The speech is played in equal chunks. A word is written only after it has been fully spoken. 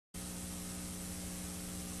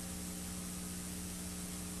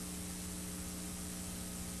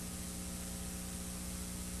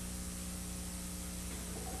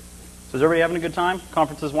So is everybody having a good time?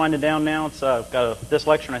 Conference is winding down now. It's got this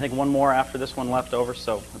lecture and I think one more after this one left over.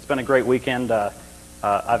 So it's been a great weekend.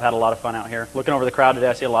 I've had a lot of fun out here. Looking over the crowd today,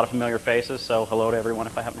 I see a lot of familiar faces. So hello to everyone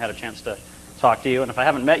if I haven't had a chance to talk to you. And if I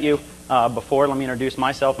haven't met you before, let me introduce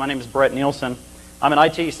myself. My name is Brett Neilson. I'm an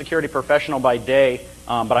IT security professional by day,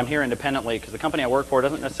 but I'm here independently because the company I work for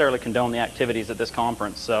doesn't necessarily condone the activities at this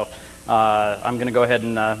conference. So I'm going to go ahead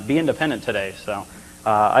and be independent today. So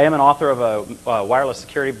I am an author of a wireless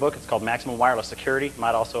security book. It's called Maximum Wireless Security. You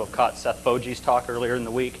might also have caught Seth Foge's talk earlier in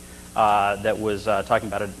the week that was talking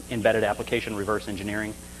about embedded application reverse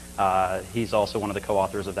engineering. He's also one of the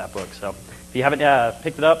co-authors of that book. So if you haven't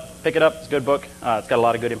picked it up, pick it up. It's a good book. It's got a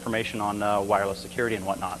lot of good information on wireless security and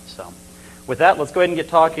whatnot. So with that, let's go ahead and get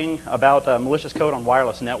talking about malicious code on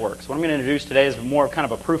wireless networks. What I'm going to introduce today is more of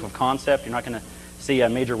kind of a proof of concept. You're not going to see a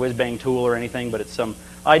major whiz-bang tool or anything, but it's some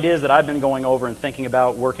ideas that I've been going over and thinking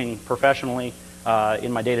about working professionally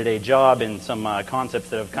in my day-to-day job, and some concepts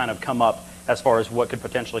that have kind of come up as far as what could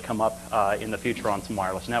potentially come up in the future on some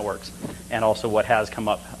wireless networks, and also what has come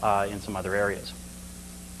up in some other areas.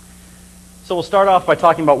 So we'll start off by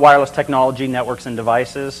talking about wireless technology, networks, and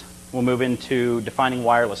devices. We'll move into defining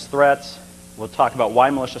wireless threats. We'll talk about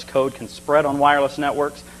why malicious code can spread on wireless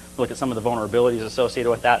networks. We'll look at some of the vulnerabilities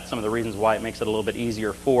associated with that, some of the reasons why it makes it a little bit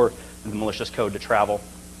easier for the malicious code to travel.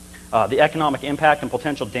 The economic impact and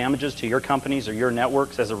potential damages to your companies or your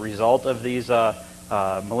networks as a result of these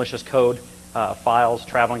malicious code files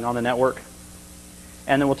traveling on the network.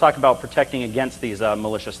 And then we'll talk about protecting against these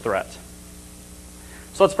malicious threats.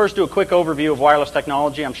 So let's first do a quick overview of wireless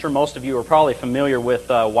technology. I'm sure most of you are probably familiar with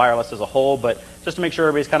wireless as a whole, but just to make sure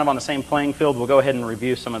everybody's kind of on the same playing field, we'll go ahead and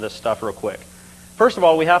review some of this stuff real quick. First of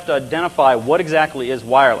all, we have to identify what exactly is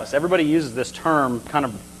wireless. Everybody uses this term kind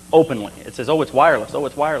of openly. It says, oh, it's wireless. Oh,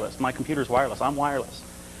 it's wireless. My computer's wireless. I'm wireless.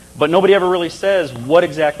 But nobody ever really says what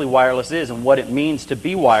exactly wireless is and what it means to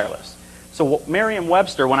be wireless. So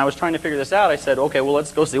Merriam-Webster, when I was trying to figure this out, I said, okay, well,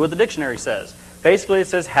 let's go see what the dictionary says. Basically, it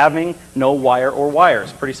says having no wire or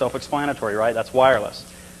wires. Pretty self-explanatory, right? That's wireless.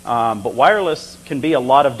 But wireless can be a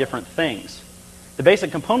lot of different things. The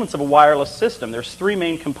basic components of a wireless system, there's three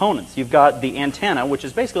main components. You've got the antenna, which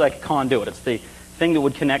is basically like a conduit. It's the thing that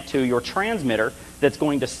would connect to your transmitter that's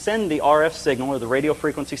going to send the RF signal or the radio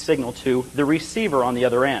frequency signal to the receiver on the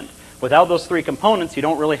other end. Without those three components, you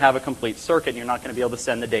don't really have a complete circuit, and you're not going to be able to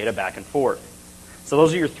send the data back and forth. So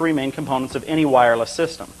those are your three main components of any wireless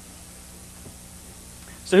system.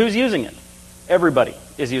 So who's using it? Everybody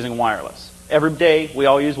is using wireless. Every day we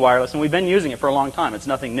all use wireless, and we've been using it for a long time. It's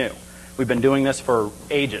nothing new. We've been doing this for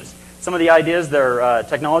ages. Some of the ideas, they're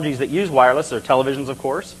technologies that use wireless. They're televisions, of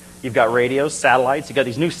course. You've got radios, satellites. You've got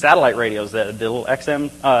these new satellite radios, the little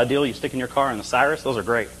XM deal you stick in your car and the Cyrus. Those are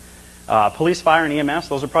great. Police, fire, and EMS,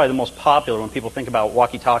 those are probably the most popular. When people think about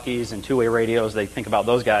walkie-talkies and two-way radios, they think about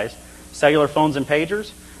those guys. Cellular phones and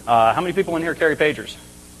pagers. How many people in here carry pagers?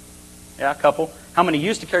 Yeah, a couple. How many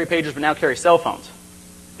used to carry pagers but now carry cell phones?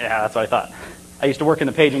 Yeah, that's what I thought. I used to work in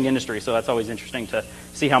the paging industry, so that's always interesting to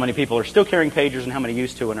see how many people are still carrying pagers and how many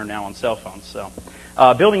used to and are now on cell phones. So,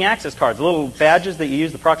 building access cards, little badges that you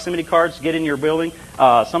use, the proximity cards to get in your building.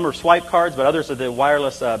 Some are swipe cards, but others are the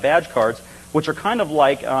wireless badge cards, which are kind of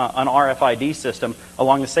like an RFID system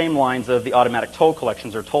along the same lines of the automatic toll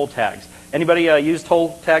collections or toll tags. Anybody use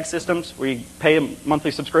toll tag systems where you pay a monthly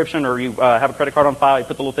subscription, or you have a credit card on file, you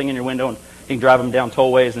put the little thing in your window and you can drive them down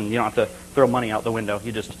tollways and you don't have to throw money out the window.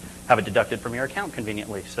 You just have it deducted from your account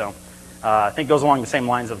conveniently. So I think it goes along the same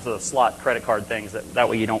lines of the slot credit card things. That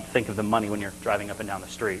way you don't think of the money when you're driving up and down the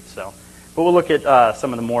street. So, but we'll look at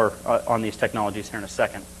some of the more on these technologies here in a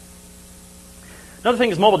second. Another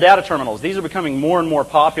thing is mobile data terminals. These are becoming more and more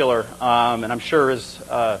popular, and I'm sure as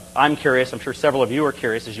I'm curious, I'm sure several of you are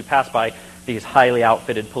curious as you pass by these highly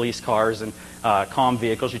outfitted police cars and comm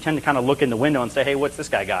vehicles. You tend to kind of look in the window and say, hey, what's this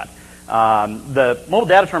guy got? The mobile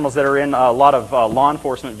data terminals that are in a lot of law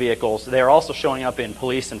enforcement vehicles, they are also showing up in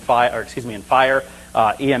police and fire,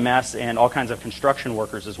 EMS, and all kinds of construction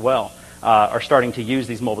workers as well are starting to use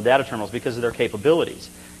these mobile data terminals because of their capabilities.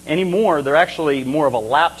 Anymore, they're actually more of a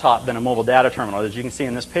laptop than a mobile data terminal. As you can see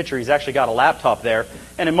in this picture, he's actually got a laptop there,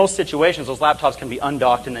 and in most situations, those laptops can be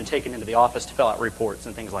undocked and then taken into the office to fill out reports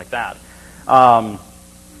and things like that.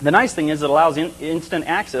 The nice thing is it allows instant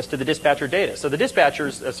access to the dispatcher data. So the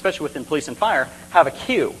dispatchers, especially within police and fire, have a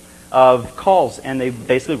queue of calls, and they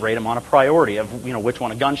basically rate them on a priority of which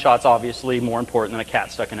one. A gunshot's obviously more important than a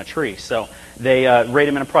cat stuck in a tree. So they rate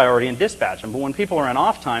them in a priority and dispatch them. But when people are on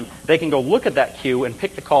off time, they can go look at that queue and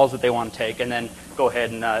pick the calls that they want to take, and then go ahead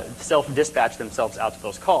and self-dispatch themselves out to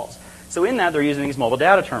those calls. So in that, they're using these mobile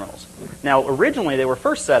data terminals. Now, originally, they were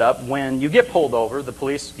first set up when you get pulled over, the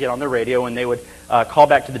police get on their radio, and they would call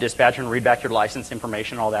back to the dispatcher and read back your license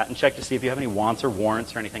information and all that, and check to see if you have any wants or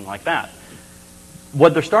warrants or anything like that.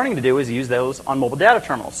 What they're starting to do is use those on mobile data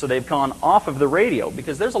terminals. So they've gone off of the radio,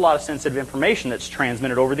 because there's a lot of sensitive information that's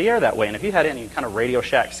transmitted over the air that way. And if you had any kind of Radio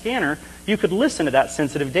Shack scanner, you could listen to that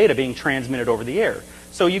sensitive data being transmitted over the air.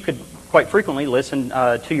 So you could quite frequently listen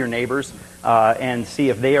to your neighbors and see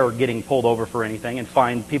if they are getting pulled over for anything, and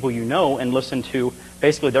find people you know and listen to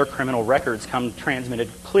basically their criminal records come transmitted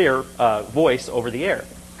clear voice over the air.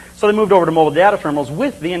 So they moved over to mobile data terminals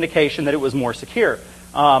with the indication that it was more secure.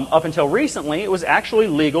 Up until recently, it was actually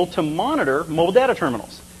legal to monitor mobile data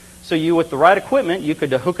terminals. So you, with the right equipment, you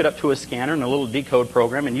could hook it up to a scanner and a little decode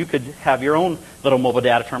program, and you could have your own little mobile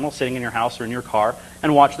data terminal sitting in your house or in your car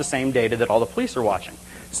and watch the same data that all the police are watching.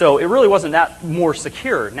 So it really wasn't that more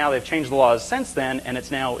secure. Now they've changed the laws since then, and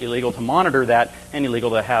it's now illegal to monitor that and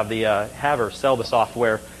illegal to have the have or sell the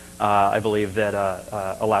software, I believe, that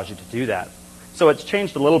allows you to do that. So it's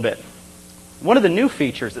changed a little bit. One of the new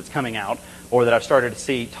features that's coming out, or that I've started to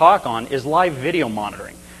see talk on, is live video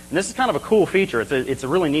monitoring. And this is kind of a cool feature. It's a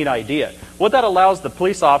really neat idea. What that allows the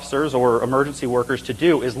police officers or emergency workers to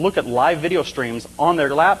do is look at live video streams on their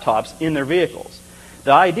laptops in their vehicles.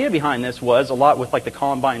 The idea behind this was, a lot with like the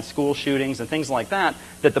Columbine school shootings and things like that,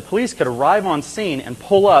 that the police could arrive on scene and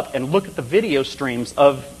pull up and look at the video streams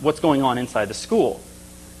of what's going on inside the school.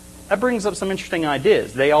 That brings up some interesting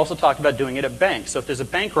ideas. They also talked about doing it at banks. So if there's a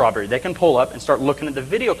bank robbery, they can pull up and start looking at the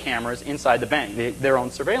video cameras inside the bank, their own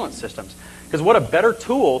surveillance systems. Because what a better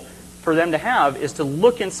tool for them to have is to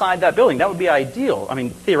look inside that building. That would be ideal. I mean,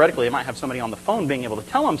 theoretically, they might have somebody on the phone being able to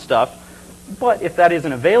tell them stuff, but if that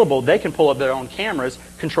isn't available, they can pull up their own cameras,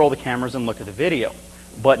 control the cameras, and look at the video.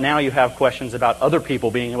 But now you have questions about other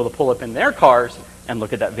people being able to pull up in their cars and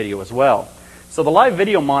look at that video as well. So the live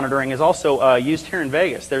video monitoring is also used here in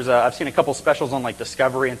Vegas. I've seen a couple specials on like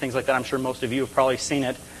Discovery and things like that. I'm sure most of you have probably seen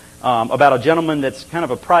it. About a gentleman that's kind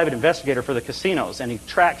of a private investigator for the casinos, and he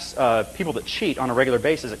tracks people that cheat on a regular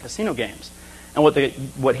basis at casino games. And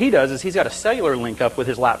what he does is he's got a cellular link up with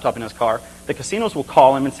his laptop in his car. The casinos will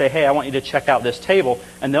call him and say, hey, I want you to check out this table,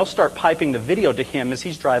 and they'll start piping the video to him as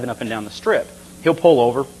he's driving up and down the strip. He'll pull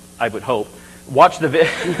over, I would hope, watch the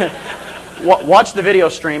video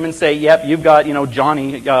stream and say, yep, you've got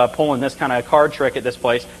Johnny pulling this kind of card trick at this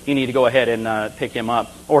place. You need to go ahead and pick him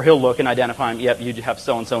up. Or he'll look and identify him, yep, you have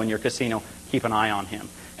so-and-so in your casino. Keep an eye on him.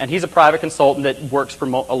 And he's a private consultant that works for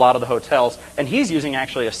a lot of the hotels. And he's using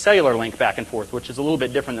actually a cellular link back and forth, which is a little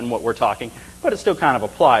bit different than what we're talking. But it still kind of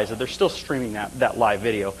applies, that they're still streaming that live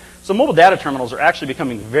video. So mobile data terminals are actually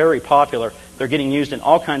becoming very popular. They're getting used in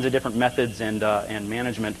all kinds of different methods and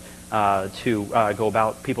management to go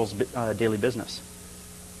about people's daily business.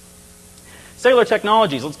 Cellular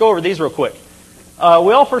technologies. Let's go over these real quick. We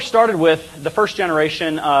all first started with the first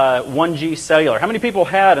generation 1G cellular. How many people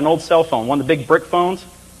had an old cell phone, one of the big brick phones?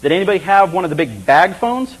 Did anybody have one of the big bag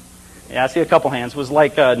phones? Yeah, I see a couple hands. It was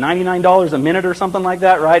like $99 a minute or something like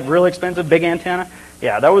that, right? Real expensive, big antenna.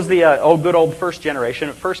 Yeah, that was the good old first generation.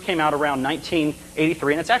 It first came out around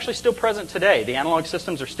 1983, and it's actually still present today. The analog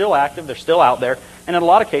systems are still active. They're still out there. And in a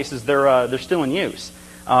lot of cases, they're still in use.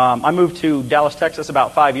 I moved to Dallas, Texas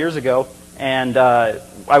about 5 years ago, and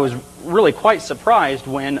I was really quite surprised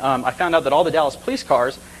when I found out that all the Dallas police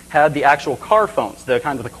cars had the actual car phones, the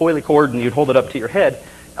kind of the coily cord, and you'd hold it up to your head,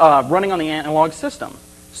 running on the analog system.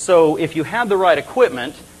 So if you had the right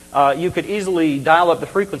equipment, you could easily dial up the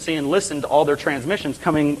frequency and listen to all their transmissions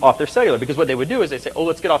coming off their cellular. Because what they would do is they'd say, oh,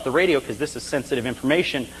 let's get off the radio because this is sensitive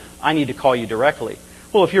information. I need to call you directly.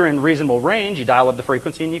 Well, if you're in reasonable range, you dial up the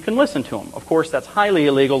frequency and you can listen to them. Of course, that's highly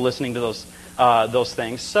illegal, listening to those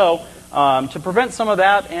things. So to prevent some of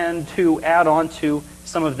that and to add on to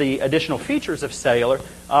some of the additional features of cellular,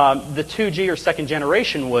 the 2G or second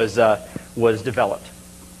generation was developed.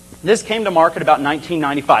 This came to market about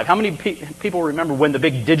 1995. How many people remember when the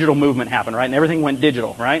big digital movement happened, right? And everything went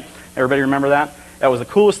digital, right? Everybody remember that? That was the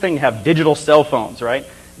coolest thing to have digital cell phones, right?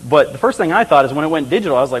 But the first thing I thought is when it went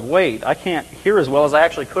digital, I was like, wait, I can't hear as well as I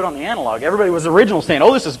actually could on the analog. Everybody was original saying,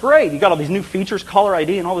 oh, this is great. You got all these new features, caller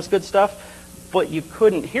ID and all this good stuff. But you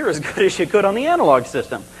couldn't hear as good as you could on the analog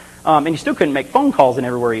system. And you still couldn't make phone calls in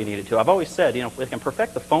everywhere you needed to. I've always said, if we can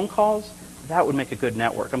perfect the phone calls, that would make a good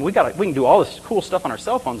network. I mean, we can do all this cool stuff on our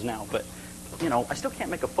cell phones now, but I still can't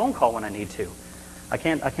make a phone call when I need to. I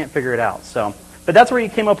can't figure it out. So, but that's where you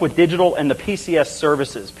came up with digital and the PCS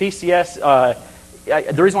services. PCS.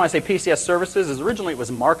 The reason why I say PCS services is originally it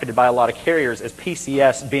was marketed by a lot of carriers as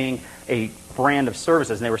PCS being a brand of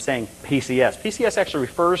services, and they were saying PCS. PCS actually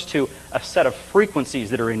refers to a set of frequencies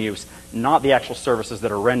that are in use, not the actual services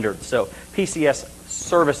that are rendered. So PCS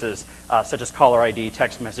services, such as caller ID,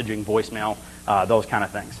 text messaging, voicemail, those kind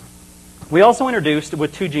of things. We also introduced,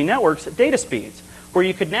 with 2G networks, data speeds, where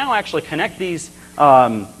you could now actually connect these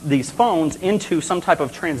phones into some type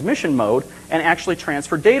of transmission mode and actually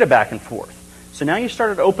transfer data back and forth. So now you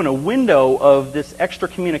started to open a window of this extra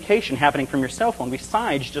communication happening from your cell phone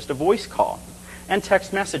besides just a voice call. And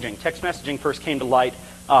text messaging. Text messaging first came to light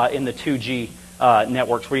in the 2G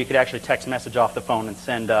networks, where you could actually text message off the phone and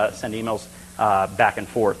send emails back and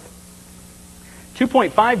forth.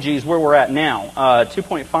 2.5G is where we're at now.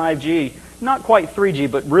 2.5G, not quite 3G,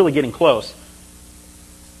 but really getting close.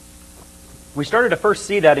 We started to first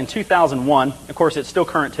see that in 2001. Of course, it's still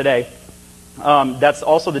current today. That's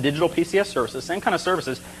also the digital PCS services, same kind of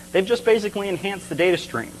services. They've just basically enhanced the data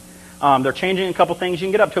stream. They're changing a couple things. You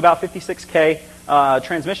can get up to about 56K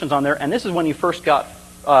transmissions on there, and this is when you first got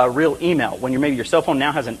real email. When maybe your cell phone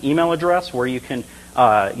now has an email address where you can,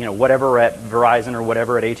 whatever at Verizon or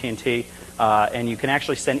whatever at AT&T, and you can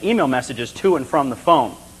actually send email messages to and from the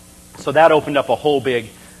phone. So that opened up a whole big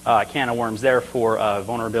can of worms there for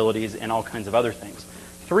vulnerabilities and all kinds of other things.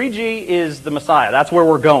 3G is the messiah. That's where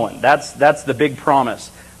we're going. That's the big promise.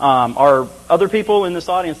 Our other people in this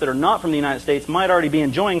audience that are not from the United States might already be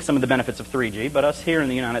enjoying some of the benefits of 3G, but us here in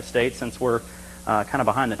the United States, since we're kind of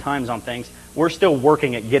behind the times on things, we're still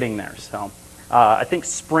working at getting there. So I think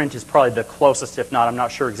Sprint is probably the closest, if not. I'm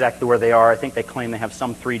not sure exactly where they are. I think they claim they have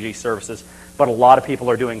some 3G services, but a lot of people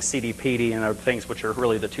are doing CD-PD and other things, which are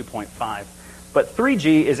really the 2.5. But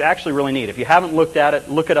 3G is actually really neat. If you haven't looked at it,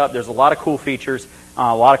 look it up. There's a lot of cool features,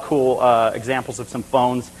 a lot of cool examples of some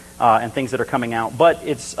phones and things that are coming out. But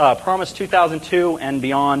it's promised 2002 and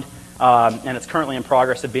beyond, and it's currently in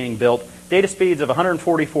progress of being built. Data speeds of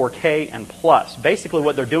 144K and plus. Basically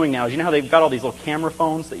what they're doing now is, you know how they've got all these little camera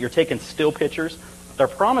phones that you're taking still pictures? They're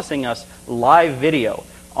promising us live video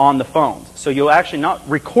on the phones. So you'll actually not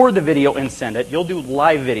record the video and send it. You'll do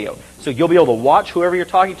live video. So you'll be able to watch whoever you're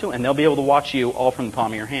talking to, and they'll be able to watch you all from the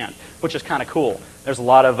palm of your hand, which is kind of cool. There's a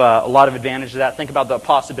lot of advantage to that. Think about the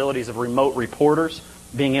possibilities of remote reporters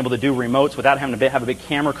being able to do remotes without having to have a big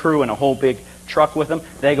camera crew and a whole big truck with them.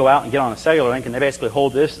 They go out and get on a cellular link, and they basically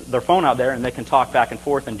hold their phone out there, and they can talk back and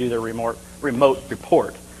forth and do their remote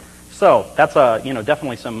report. So that's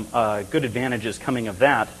definitely some good advantages coming of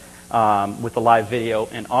that with the live video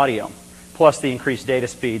and audio, plus the increased data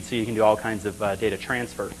speed, so you can do all kinds of data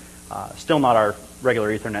transfer. Still not our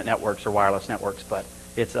regular Ethernet networks or wireless networks, but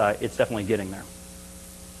it's definitely getting there.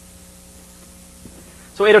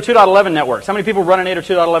 So 802.11 networks. How many people run an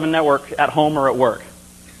 802.11 network at home or at work?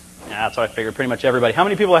 Yeah, that's what I figured, pretty much everybody. How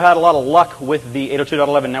many people have had a lot of luck with the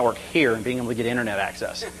 802.11 network here and being able to get internet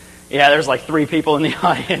access? Yeah, there's like 3 people in the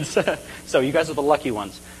audience. So you guys are the lucky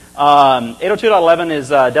ones. 802.11 is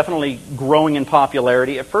definitely growing in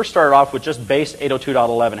popularity. It first started off with just base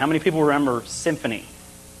 802.11. How many people remember Symphony?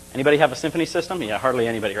 Anybody have a Symphony system? Yeah, hardly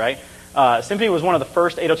anybody, right? Symphony was one of the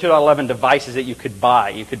first 802.11 devices that you could buy.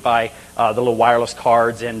 You could buy the little wireless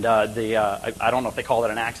cards and I don't know if they called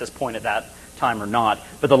it an access point at that time or not,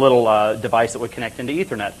 but the little device that would connect into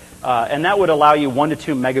Ethernet. And that would allow you 1 to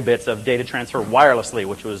 2 megabits of data transfer wirelessly,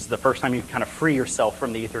 which was the first time you could kind of free yourself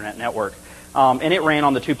from the Ethernet network. And it ran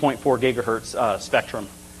on the 2.4 gigahertz spectrum.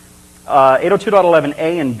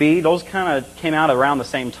 802.11a and B, those kind of came out around the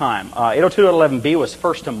same time. 802.11b was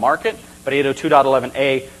first to market, but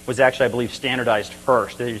 802.11a was actually, I believe, standardized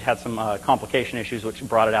first. They had some complication issues which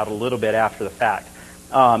brought it out a little bit after the fact.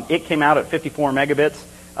 It came out at 54 megabits,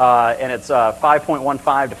 and it's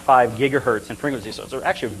 5.15 to 5 gigahertz in frequency, so it's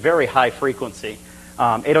actually a very high frequency.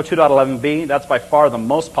 802.11b, that's by far the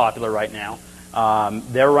most popular right now.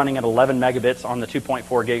 They're running at 11 megabits on the 2.4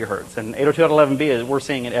 gigahertz. And 802.11b, we're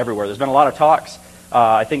seeing it everywhere. There's been a lot of talks.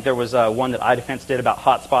 I think there was one that iDefense did about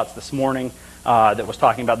hotspots this morning that was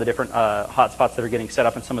talking about the different hotspots that are getting set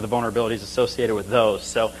up and some of the vulnerabilities associated with those.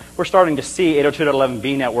 So we're starting to see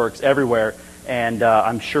 802.11b networks everywhere, and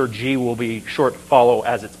I'm sure G will be short to follow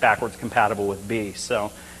as it's backwards compatible with B.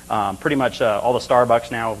 So pretty much all the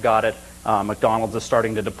Starbucks now have got it. McDonald's is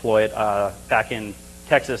starting to deploy it. Back in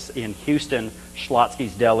Texas, in Houston,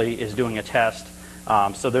 Schlotsky's Deli is doing a test.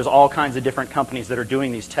 So there's all kinds of different companies that are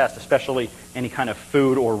doing these tests, especially any kind of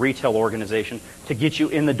food or retail organization, to get you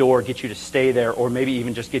in the door, get you to stay there, or maybe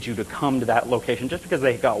even just get you to come to that location just because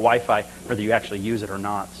they've got Wi-Fi, whether you actually use it or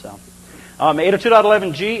not. So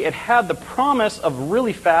 802.11g, it had the promise of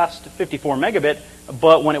really fast 54 megabit,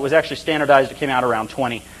 but when it was actually standardized, it came out around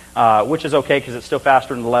 20, which is okay because it's still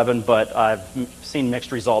faster than 11, but I've seen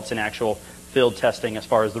mixed results in actual field testing as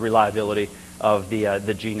far as the reliability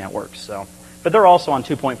the G networks. So, but they're also on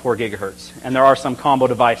 2.4 gigahertz, and there are some combo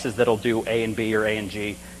devices that'll do A and B or A and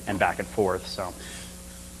G and back and forth. So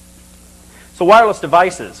wireless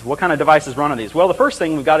devices. What kind of devices run on these? Well, the first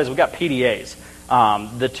thing we've got PDAs.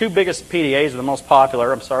 The two biggest PDAs are the most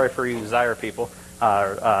popular. I'm sorry for you Zyre people,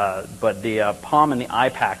 but the Palm and the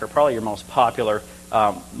iPac are probably your most popular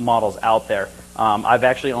models out there. I've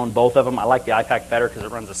actually owned both of them. I like the iPac better because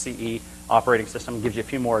it runs a CE operating system and gives you a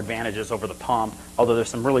few more advantages over the Palm, although there's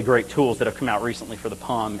some really great tools that have come out recently for the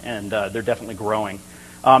Palm, and they're definitely growing.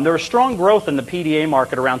 There was strong growth in the PDA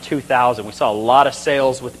market around 2000. We saw a lot of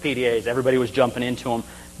sales with PDAs. Everybody was jumping into them.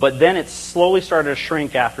 But then it slowly started to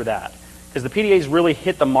shrink after that, because the PDAs really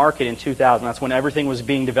hit the market in 2000. That's when everything was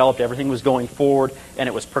being developed, everything was going forward, and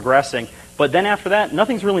it was progressing. But then after that,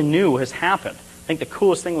 nothing's really new has happened. I think the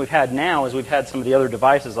coolest thing we've had now is we've had some of the other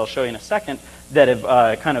devices I'll show you in a second that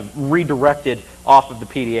have kind of redirected off of the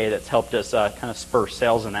PDA that's helped us kind of spur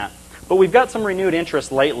sales in that. But we've got some renewed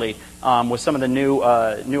interest lately with some of the new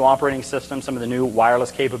operating systems, some of the new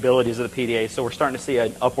wireless capabilities of the PDA. So we're starting to see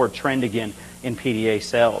an upward trend again in PDA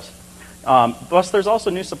sales. Plus, there's also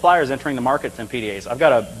new suppliers entering the markets in PDAs. I've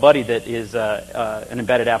got a buddy that is an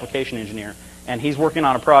embedded application engineer, and he's working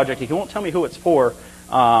on a project. He won't tell me who it's for,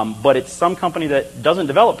 but it's some company that doesn't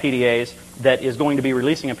develop PDAs that is going to be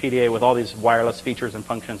releasing a PDA with all these wireless features and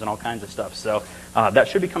functions and all kinds of stuff. So that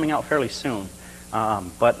should be coming out fairly soon.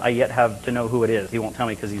 But I yet have to know who it is. He won't tell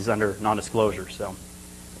me because he's under non-disclosure. So,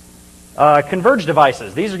 converged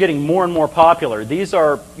devices. These are getting more and more popular. These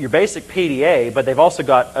are your basic PDA, but they've also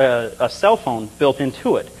got a cell phone built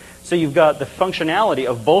into it. So you've got the functionality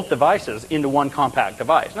of both devices into one compact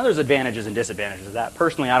device. Now there's advantages and disadvantages of that.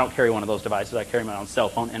 Personally, I don't carry one of those devices. I carry my own cell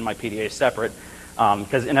phone and my PDA separate.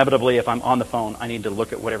 Because inevitably, if I'm on the phone, I need to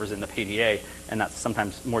look at whatever's in the PDA, and that's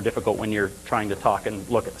sometimes more difficult when you're trying to talk and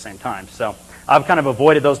look at the same time. So I've kind of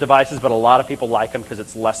avoided those devices, but a lot of people like them because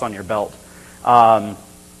it's less on your belt.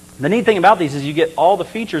 The neat thing about these is you get all the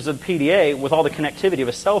features of PDA with all the connectivity of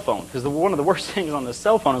a cell phone, because one of the worst things on the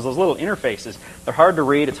cell phone is those little interfaces. They're hard to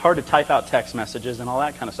read. It's hard to type out text messages and all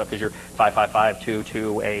that kind of stuff because you're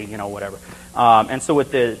 55522A, you know, whatever. And so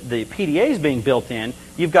with the PDAs being built in,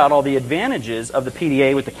 you've got all the advantages of the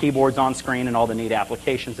PDA with the keyboards on screen and all the neat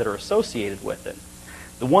applications that are associated with it.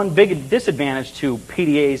 The one big disadvantage to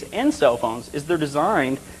PDAs and cell phones is they're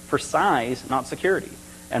designed for size, not security.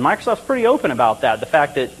 And Microsoft's pretty open about that. The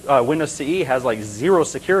fact that Windows CE has like zero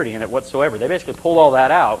security in it whatsoever. They basically pulled all that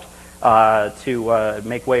out to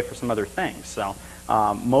make way for some other things. So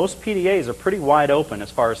most PDAs are pretty wide open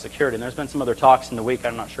as far as security. And there's been some other talks in the week,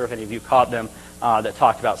 I'm not sure if any of you caught them, that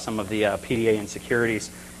talked about some of the PDA insecurities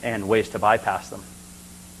and ways to bypass them.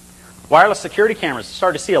 Wireless security cameras.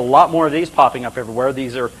 Started to see a lot more of these popping up everywhere.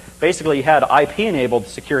 These are basically, you had IP-enabled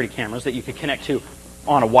security cameras that you could connect to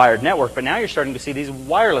on a wired network, but now you're starting to see these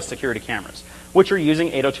wireless security cameras, which are using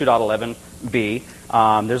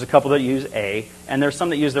 802.11b. There's a couple that use A, and there's some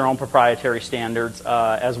that use their own proprietary standards,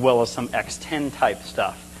 as well as some X10 type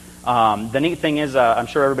stuff. The neat thing is, I'm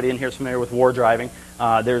sure everybody in here is familiar with war driving.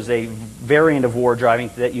 There's a variant of war driving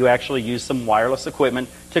that you actually use some wireless equipment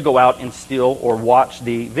to go out and steal or watch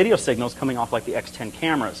the video signals coming off like the X10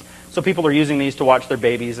 cameras. So people are using these to watch their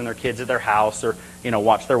babies and their kids at their house, or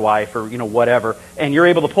watch their wife, or whatever. And you're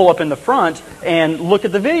able to pull up in the front and look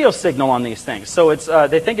at the video signal on these things. So it's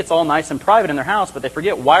they think it's all nice and private in their house, but they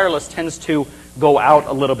forget wireless tends to go out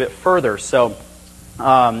a little bit further. So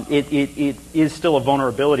it is still a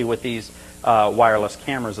vulnerability with these wireless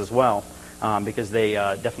cameras as well, because they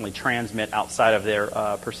definitely transmit outside of their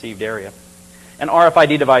perceived area. And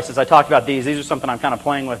RFID devices, I talked about these. These are something I'm kind of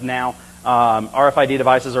playing with now. RFID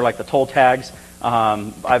devices are like the toll tags.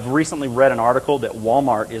 I've recently read an article that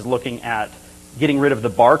Walmart is looking at getting rid of the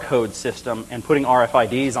barcode system and putting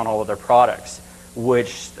RFIDs on all of their products,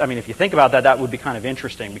 which, I mean, if you think about that, that would be kind of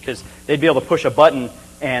interesting, because they'd be able to push a button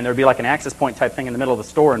and there'd be like an access point type thing in the middle of the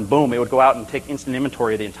store, and boom, it would go out and take instant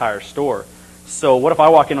inventory of the entire store. So what if I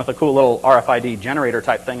walk in with a cool little RFID generator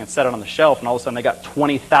type thing and set it on the shelf, and all of a sudden they got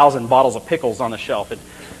 20,000 bottles of pickles on the shelf?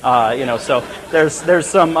 So there's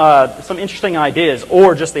some interesting ideas.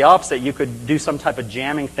 Or just the opposite, you could do some type of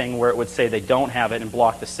jamming thing where it would say they don't have it and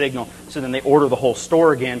block the signal. So then they order the whole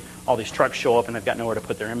store again. All these trucks show up and they've got nowhere to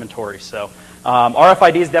put their inventory. So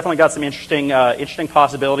RFID's definitely got some interesting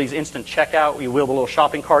possibilities. Instant checkout. You wheel the little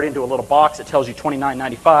shopping cart into a little box. It tells you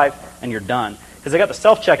 $29.95 and you're done. Because they got the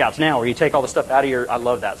self-checkouts now where you take all the stuff out of your, I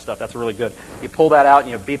love that stuff, that's really good. You pull that out and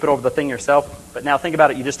you beep it over the thing yourself. But now think about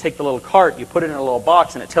it, you just take the little cart, you put it in a little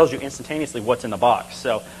box, and it tells you instantaneously what's in the box.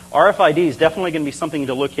 So RFID is definitely going to be something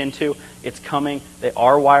to look into. It's coming. They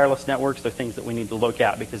are wireless networks. They're things that we need to look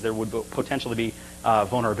at because there would potentially be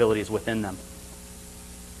vulnerabilities within them.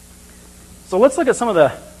 So let's look at some of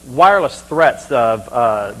the wireless threats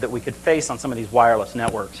that we could face on some of these wireless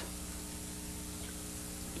networks.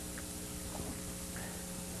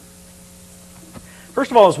 First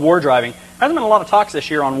of all is war driving. There hasn't been a lot of talks this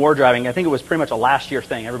year on war driving. I think it was pretty much a last year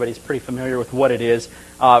thing. Everybody's pretty familiar with what it is.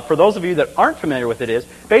 For those of you that aren't familiar with it,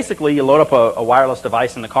 basically you load up a wireless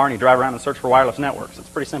device in the car and you drive around and search for wireless networks. It's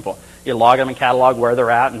pretty simple. You log them and catalog where they're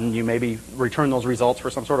at, and you maybe return those results for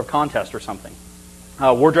some sort of contest or something.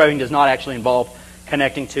 War driving does not actually involve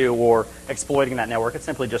connecting to or exploiting that network. It's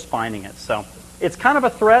simply just finding it. So it's kind of a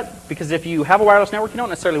threat because if you have a wireless network, you don't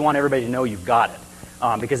necessarily want everybody to know you've got it.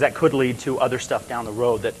 Because that could lead to other stuff down the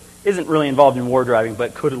road that isn't really involved in war driving,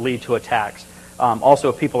 but could lead to attacks. Also,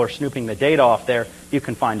 if people are snooping the data off there, you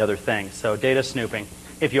can find other things. So data snooping,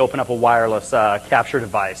 if you open up a wireless capture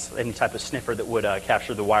device, any type of sniffer that would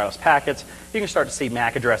capture the wireless packets, you can start to see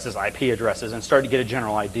MAC addresses, IP addresses, and start to get a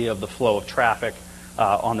general idea of the flow of traffic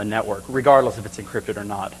on the network, regardless if it's encrypted or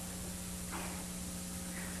not.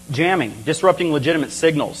 Jamming, disrupting legitimate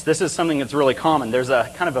signals. This is something that's really common. There's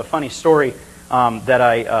a kind of a funny story that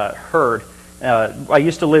I heard. I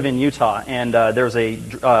used to live in Utah, and there's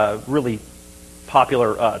a really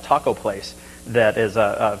popular taco place that is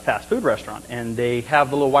a fast food restaurant, and they have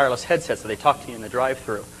the little wireless headsets that they talk to you in the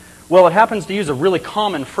drive-thru. Well, it happens to use a really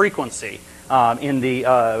common frequency in the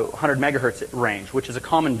 100 megahertz range, which is a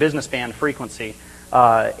common business band frequency.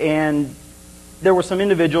 And there were some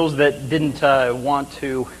individuals that didn't want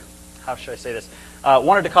to, how should I say this,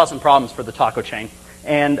 wanted to cause some problems for the taco chain.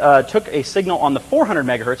 And took a signal on the 400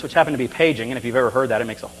 megahertz, which happened to be paging, and if you've ever heard that, it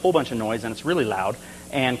makes a whole bunch of noise, and it's really loud,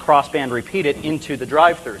 and crossband repeat it into the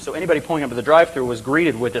drive-thru. So anybody pulling up to the drive-thru was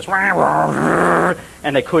greeted with this,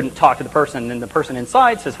 and they couldn't talk to the person, and the person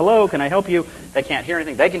inside says, hello, can I help you? They can't hear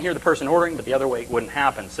anything. They can hear the person ordering, but the other way it wouldn't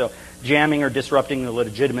happen. So jamming or disrupting the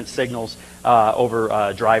legitimate signals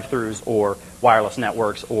over drive-thrus or wireless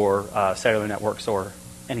networks or cellular networks or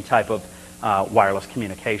any type of wireless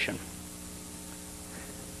communication.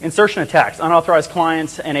 Insertion attacks, unauthorized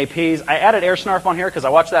clients and APs. I added AirSnarf on here because I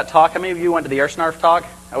watched that talk. How many of you went to the AirSnarf talk?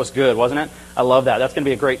 That was good, wasn't it? I love that. That's going to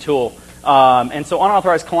be a great tool. And so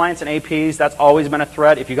unauthorized clients and APs, that's always been a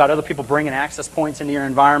threat. If you've got other people bringing access points into your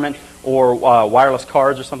environment or wireless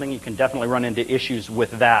cards or something, you can definitely run into issues with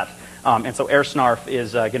that. And so AirSnarf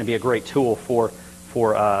is going to be a great tool for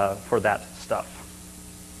that stuff.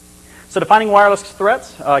 So defining wireless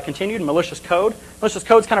threats, continued, malicious code. Malicious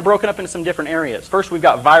code's kind of broken up into some different areas. First, we've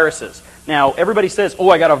got viruses. Now, everybody says, oh,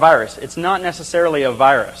 I got a virus. It's not necessarily a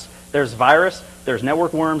virus. There's virus, there's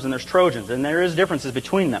network worms, and there's Trojans, and there is differences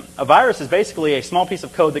between them. A virus is basically a small piece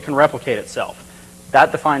of code that can replicate itself.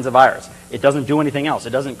 That defines a virus. It doesn't do anything else.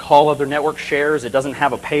 It doesn't call other network shares. It doesn't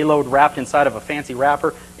have a payload wrapped inside of a fancy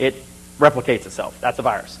wrapper. It replicates itself. That's a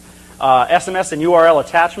virus. SMS and URL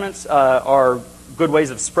attachments are good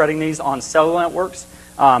ways of spreading these on cellular networks,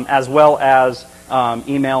 as well as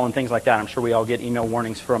email and things like that. I'm sure we all get email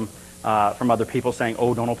warnings from other people saying,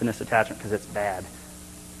 oh, don't open this attachment because it's bad.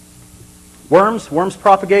 Worms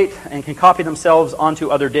propagate and can copy themselves onto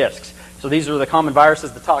other disks. So these are the common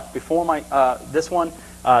viruses. The talk before this one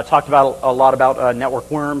talked about a lot about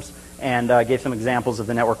network worms and gave some examples of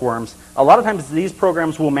the network worms. A lot of times these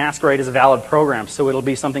programs will masquerade as a valid program. So it'll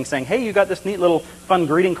be something saying, hey, you got this neat little fun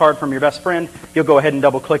greeting card from your best friend. You'll go ahead and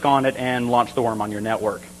double click on it and launch the worm on your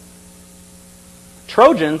network.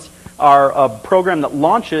 Trojans are a program that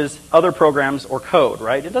launches other programs or code,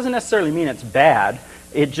 right? It doesn't necessarily mean it's bad.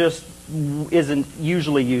 It just isn't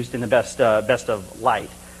usually used in the best of light.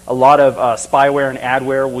 A lot of spyware and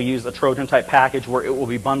adware will use a Trojan-type package where it will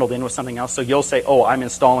be bundled in with something else. So you'll say, oh, I'm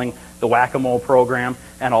installing the Whack-A-Mole program,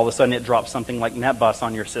 and all of a sudden it drops something like NetBus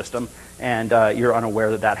on your system, and you're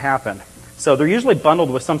unaware that that happened. So they're usually bundled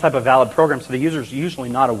with some type of valid program, so the user's usually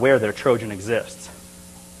not aware that a Trojan exists.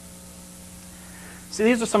 So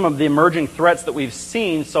these are some of the emerging threats that we've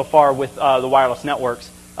seen so far with the wireless networks.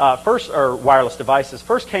 Or wireless devices.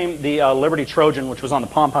 First came the Liberty Trojan, which was on the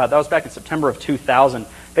Palm Pilot. That was back in September of 2000.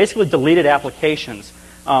 Basically deleted applications,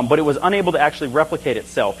 but it was unable to actually replicate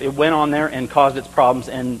itself. It went on there and caused its problems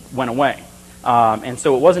and went away. And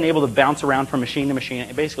so it wasn't able to bounce around from machine to machine.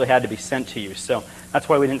 It basically had to be sent to you. So that's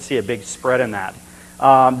why we didn't see a big spread in that.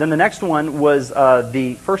 Then the next one was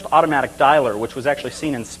the first automatic dialer, which was actually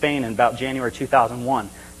seen in Spain in about January 2001.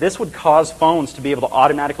 this would cause phones to be able to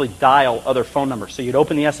automatically dial other phone numbers. So you'd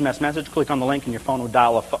open the SMS message, click on the link, and your phone would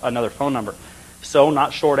dial another phone number. So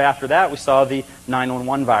not short after that, we saw the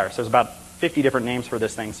 911 virus. There's about 50 different names for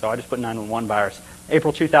this thing, so I just put 911 virus.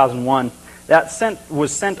 April 2001, that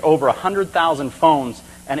was sent over 100,000 phones,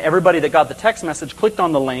 and everybody that got the text message clicked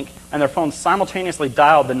on the link, and their phones simultaneously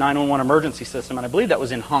dialed the 911 emergency system, and I believe that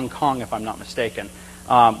was in Hong Kong, if I'm not mistaken.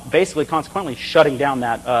 Basically, consequently, shutting down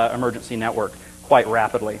that emergency network quite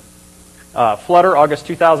rapidly. Flutter, August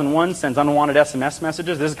 2001, sends unwanted SMS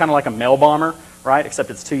messages. This is kind of like a mail bomber, right? Except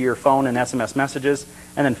it's to your phone and SMS messages.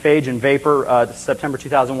 And then Phage and Vapor, September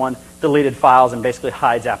 2001, deleted files and basically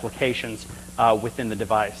hides applications within the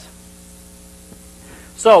device.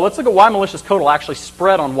 So let's look at why malicious code will actually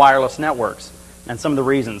spread on wireless networks and some of the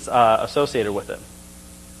reasons associated with it.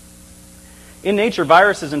 In nature,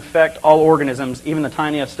 viruses infect all organisms, even the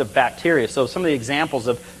tiniest of bacteria. So some of the examples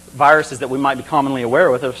of viruses that we might be commonly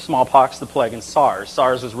aware of are smallpox, the plague, and SARS.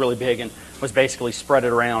 SARS was really big and was basically spread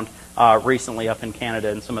around recently up in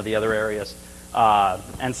Canada and some of the other areas.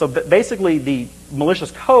 And so basically the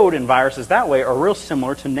malicious code in viruses that way are real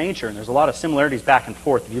similar to nature, and there's a lot of similarities back and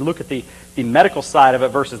forth. If you look at the medical side of it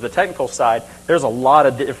versus the technical side, there's a lot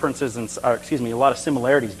of differences, a lot of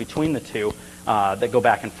similarities between the two that go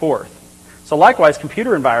back and forth. So likewise,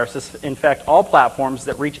 computer viruses infect all platforms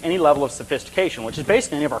that reach any level of sophistication, which is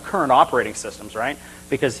basically any of our current operating systems, right?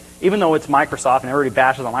 Because even though it's Microsoft and everybody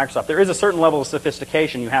bashes on Microsoft, there is a certain level of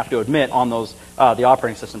sophistication you have to admit on those the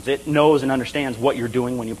operating systems. It knows and understands what you're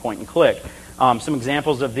doing when you point and click. Some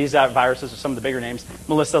examples of these viruses are some of the bigger names: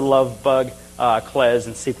 Melissa, Lovebug, Klez,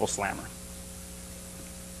 and SQL Slammer.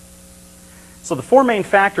 So the four main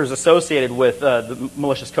factors associated with the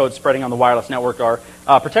malicious code spreading on the wireless network are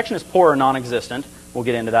protection is poor or non-existent. We'll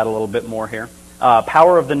get into that a little bit more here.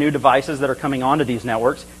 Power of the new devices that are coming onto these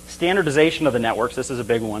networks, standardization of the networks, this is a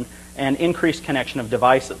big one, and increased connection of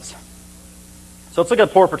devices. So let's look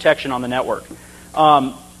at poor protection on the network.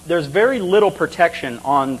 There's very little protection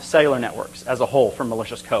on cellular networks as a whole from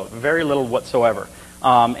malicious code, very little whatsoever.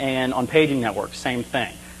 And on paging networks, same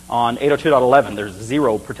thing. On 802.11, there's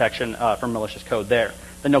zero protection from malicious code there.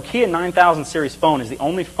 The Nokia 9000 series phone is the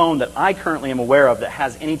only phone that I currently am aware of that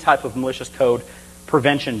has any type of malicious code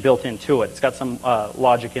prevention built into it. It's got some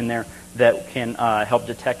logic in there that can help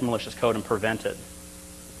detect malicious code and prevent it.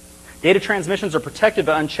 Data transmissions are protected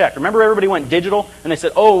but unchecked. Remember, everybody went digital and they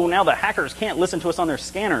said, oh, now the hackers can't listen to us on their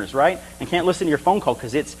scanners, right? And can't listen to your phone call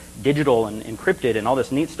because it's digital and encrypted and all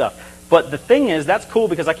this neat stuff. But the thing is, that's cool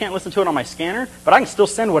because I can't listen to it on my scanner, but I can still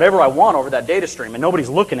send whatever I want over that data stream, and nobody's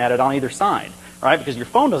looking at it on either side, right? Because your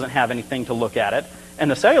phone doesn't have anything to look at it,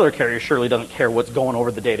 and the cellular carrier surely doesn't care what's going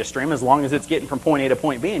over the data stream as long as it's getting from point A to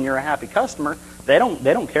point B and you're a happy customer. They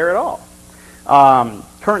don't care at all.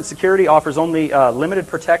 Current security offers only limited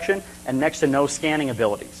protection and next to no scanning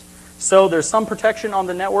abilities. So there's some protection on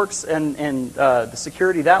the networks and the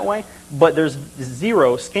security that way, but there's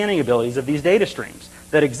zero scanning abilities of these data streams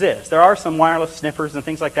that exist. There are some wireless sniffers and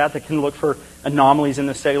things like that that can look for anomalies in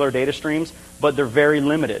the cellular data streams, but they're very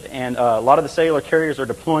limited. And a lot of the cellular carriers are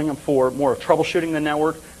deploying them for more of troubleshooting the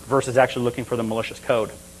network versus actually looking for the malicious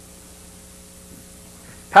code.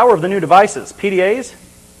 Power of the new devices. PDAs,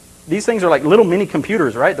 these things are like little mini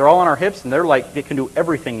computers, right? They're all on our hips, and they can do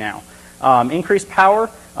everything now. Increased power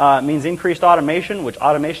means increased automation, which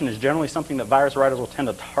automation is generally something that virus writers will tend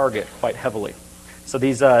to target quite heavily. So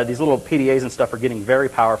these little PDAs and stuff are getting very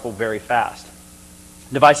powerful very fast.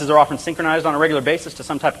 Devices are often synchronized on a regular basis to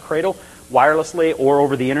some type of cradle, wirelessly or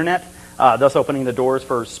over the internet, thus opening the doors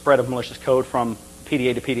for spread of malicious code from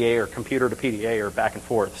PDA to PDA or computer to PDA or back and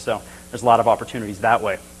forth. So there's a lot of opportunities that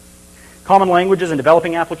way. Common languages and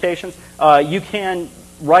developing applications. You can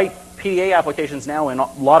write PDA applications now in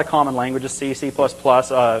a lot of common languages, C, C++,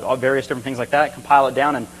 various different things like that, compile it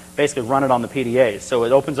down and basically run it on the PDAs. So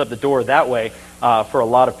it opens up the door that way for a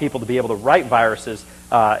lot of people to be able to write viruses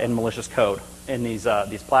and malicious code in these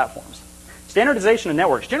platforms. Standardization of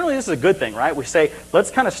networks. Generally, this is a good thing, right? We say,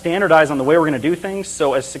 let's kind of standardize on the way we're going to do things,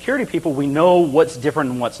 so as security people, we know what's different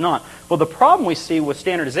and what's not. Well, the problem we see with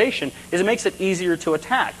standardization is it makes it easier to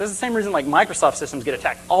attack. That's the same reason like Microsoft systems get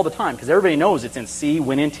attacked all the time, because everybody knows it's in C,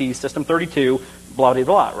 WinNT, System 32, blah, blah,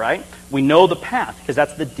 blah, right? We know the path, because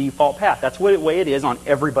that's the default path. That's the way it is on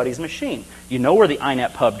everybody's machine. You know where the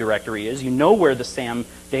INET pub directory is. You know where the SAM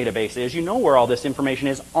database is. You know where all this information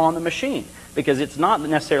is on the machine, because it's not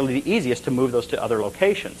necessarily the easiest to move those to other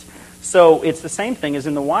locations. So it's the same thing as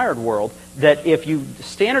in the wired world, that if you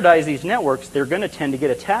standardize these networks, they're going to tend to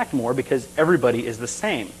get attacked more because everybody is the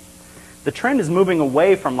same. The trend is moving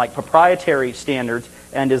away from like proprietary standards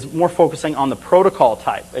and is more focusing on the protocol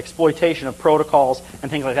type, exploitation of protocols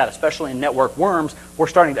and things like that, especially in network worms. We're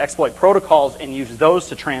starting to exploit protocols and use those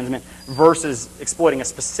to transmit versus exploiting a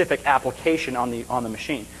specific application on the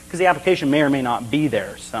machine, because the application may or may not be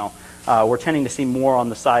there. So we're tending to see more on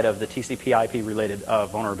the side of the TCP/IP related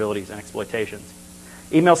vulnerabilities and exploitations.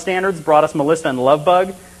 Email standards brought us Melissa and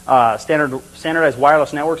Lovebug. Standardized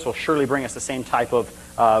wireless networks will surely bring us the same type of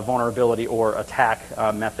vulnerability or attack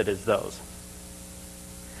method as those.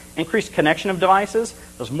 Increased connection of devices.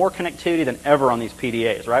 There's more connectivity than ever on these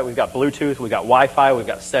PDAs, right? We've got Bluetooth, we've got Wi-Fi, we've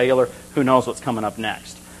got cellular. Who knows what's coming up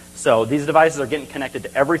next? So these devices are getting connected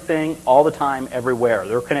to everything, all the time, everywhere.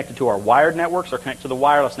 They're connected to our wired networks, they're connected to the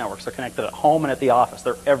wireless networks, they're connected at home and at the office.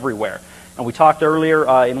 They're everywhere. And we talked earlier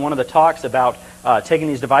in one of the talks about taking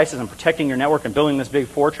these devices and protecting your network and building this big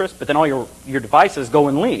fortress, but then all your devices go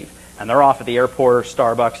and leave. And they're off at the airport or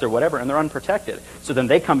Starbucks or whatever, and they're unprotected. So then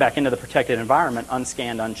they come back into the protected environment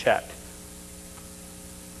unscanned, unchecked.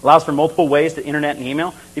 Allows for multiple ways to internet and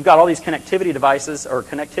email. You've got all these connectivity devices or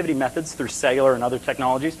connectivity methods through cellular and other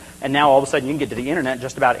technologies, and now all of a sudden you can get to the internet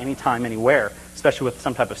just about any time, anywhere, especially with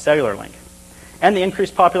some type of cellular link. And the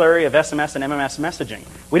increased popularity of SMS and MMS messaging.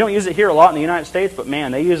 We don't use it here a lot in the United States, but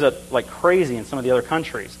man, they use it like crazy in some of the other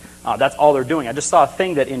countries. That's all they're doing. I just saw a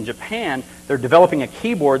thing that in Japan, they're developing a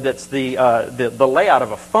keyboard that's the layout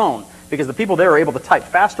of a phone, because the people there are able to type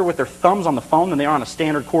faster with their thumbs on the phone than they are on a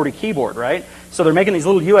standard QWERTY keyboard, right? So they're making these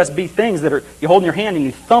little USB things that you hold in your hand and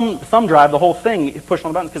you thumb drive the whole thing, you push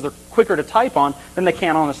on the buttons, because they're quicker to type on than they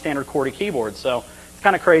can on a standard QWERTY keyboard. So it's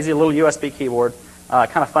kind of crazy, a little USB keyboard.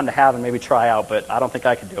 Kind of fun to have and maybe try out, but I don't think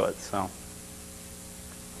I could do it. So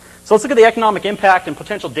let's look at the economic impact and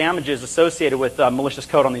potential damages associated with malicious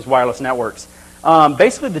code on these wireless networks.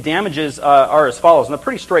 Basically, the damages are as follows, and they're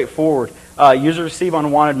pretty straightforward. Users receive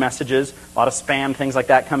unwanted messages, a lot of spam, things like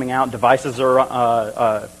that coming out. Devices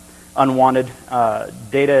are unwanted.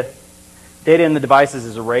 Data in the devices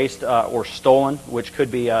is erased or stolen, which could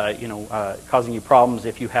be causing you problems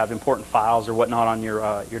if you have important files or whatnot on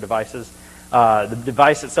your devices. The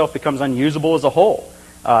device itself becomes unusable as a whole.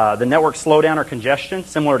 The network slowdown or congestion,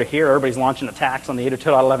 similar to here, everybody's launching attacks on the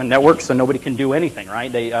 802.11 network, so nobody can do anything,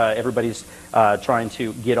 right? Everybody's trying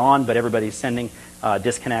to get on, but everybody's sending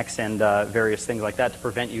disconnects and various things like that to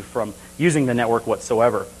prevent you from using the network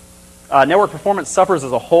whatsoever. Network performance suffers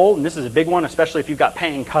as a whole, and this is a big one, especially if you've got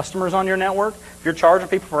paying customers on your network. If you're charging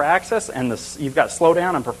people for access and you've got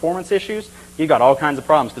slowdown and performance issues, you've got all kinds of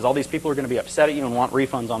problems, because all these people are going to be upset at you and want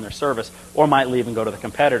refunds on their service, or might leave and go to the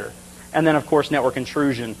competitor. And then, of course, network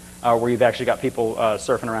intrusion, where you've actually got people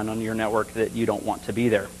surfing around on your network that you don't want to be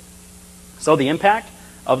there. So the impact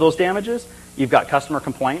of those damages, you've got customer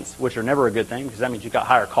complaints, which are never a good thing, because that means you've got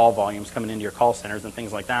higher call volumes coming into your call centers and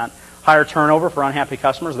things like that. Higher turnover for unhappy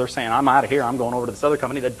customers. They're saying, I'm out of here. I'm going over to this other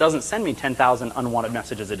company that doesn't send me 10,000 unwanted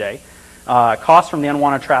messages a day. Costs from the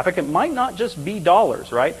unwanted traffic. It might not just be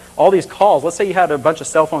dollars, right? All these calls, let's say you had a bunch of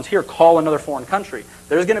cell phones here call another foreign country.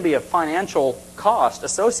 There's going to be a financial cost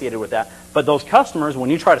associated with that. But those customers, when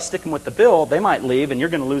you try to stick them with the bill, they might leave and you're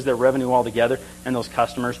going to lose their revenue altogether. And those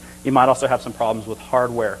customers, you might also have some problems with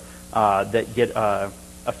hardware that get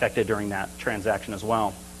affected during that transaction as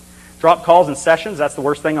well. Drop calls and sessions, that's the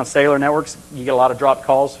worst thing on cellular networks. You get a lot of dropped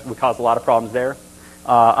calls. We cause a lot of problems there.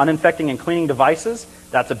 Uninfecting and cleaning devices,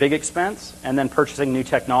 that's a big expense. And then purchasing new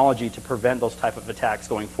technology to prevent those type of attacks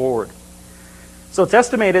going forward. So it's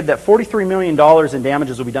estimated that $43 million in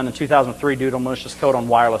damages will be done in 2003 due to malicious code on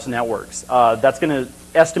wireless networks. That's going to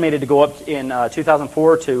estimated to go up in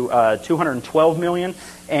 2004 to $212 million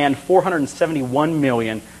and $471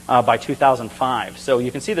 million by 2005. So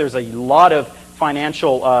you can see there's a lot of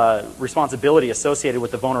financial responsibility associated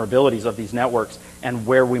with the vulnerabilities of these networks and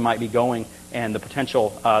where we might be going and the potential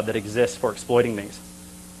that exists for exploiting these.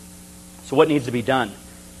 So what needs to be done?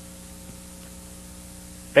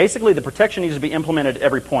 Basically, the protection needs to be implemented at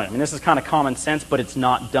every point. I mean, this is kind of common sense, but it's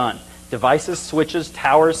not done. Devices, switches,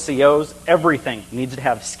 towers, COs, everything needs to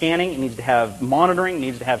have scanning, it needs to have monitoring, it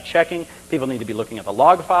needs to have checking. People need to be looking at the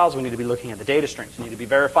log files, we need to be looking at the data streams. We need to be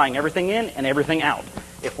verifying everything in and everything out.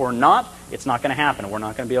 If we're not, it's not going to happen. We're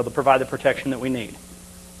not going to be able to provide the protection that we need.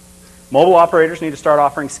 Mobile operators need to start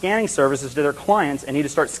offering scanning services to their clients and need to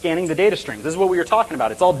start scanning the data streams. This is what we were talking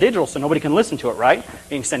about. It's all digital, so nobody can listen to it, right?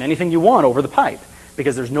 You can send anything you want over the pipe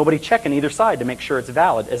because there's nobody checking either side to make sure it's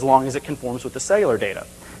valid as long as it conforms with the cellular data.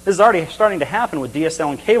 This is already starting to happen with DSL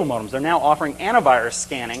and cable modems. They're now offering antivirus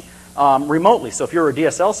scanning remotely. So if you're a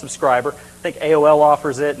DSL subscriber, I think AOL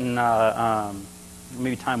offers it and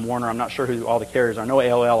maybe Time Warner, I'm not sure who all the carriers are. I know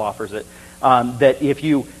AOL offers it. That if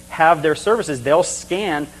you have their services, they'll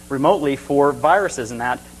scan remotely for viruses and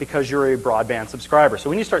that because you're a broadband subscriber. So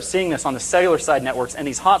when you start seeing this on the cellular side networks, and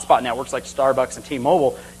these hotspot networks like Starbucks and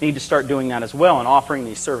T-Mobile need to start doing that as well and offering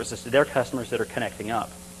these services to their customers that are connecting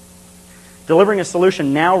up. Delivering a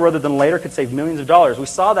solution now rather than later could save millions of dollars. We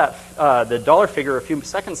saw that the dollar figure a few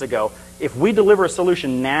seconds ago. If we deliver a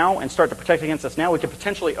solution now and start to protect against this now, we could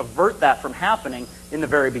potentially avert that from happening in the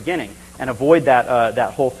very beginning and avoid that,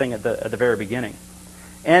 that whole thing at the very beginning.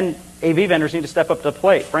 And AV vendors need to step up to the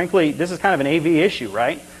plate. Frankly, this is kind of an AV issue,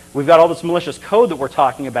 right? We've got all this malicious code that we're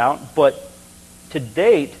talking about, but to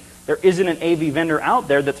date, there isn't an AV vendor out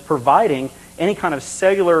there that's providing any kind of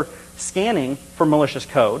cellular scanning for malicious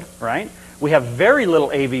code, right? We have very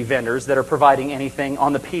little AV vendors that are providing anything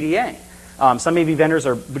on the PDA. Some AV vendors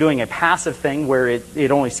are doing a passive thing where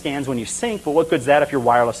it only scans when you sync, but what good's that if you're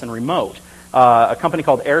wireless and remote? A company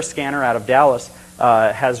called AirScanner out of Dallas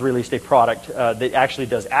has released a product that actually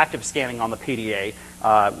does active scanning on the PDA,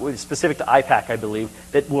 specific to IPAC, I believe,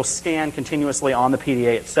 that will scan continuously on the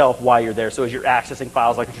PDA itself while you're there. So as you're accessing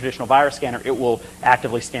files like a traditional virus scanner, it will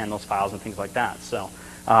actively scan those files and things like that. So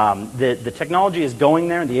the technology is going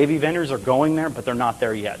there, and the AV vendors are going there, but they're not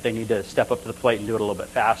there yet. They need to step up to the plate and do it a little bit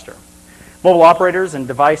faster. Mobile operators and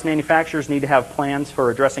device manufacturers need to have plans for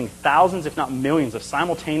addressing thousands, if not millions, of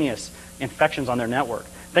simultaneous infections on their network.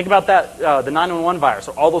 Think about that, the 911 virus.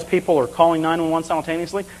 So all those people are calling 911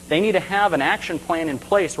 simultaneously. They need to have an action plan in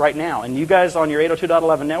place right now. And you guys on your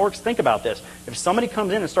 802.11 networks, think about this. If somebody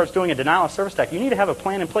comes in and starts doing a denial of service attack, you need to have a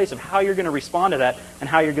plan in place of how you're going to respond to that and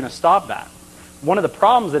how you're going to stop that. One of the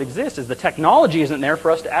problems that exists is the technology isn't there for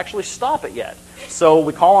us to actually stop it yet. So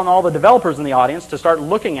we call on all the developers in the audience to start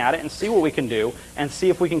looking at it and see what we can do and see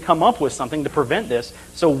if we can come up with something to prevent this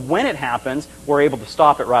so when it happens, we're able to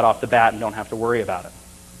stop it right off the bat and don't have to worry about it.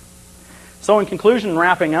 So in conclusion,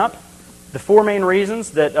 wrapping up, the four main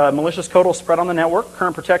reasons that malicious code will spread on the network,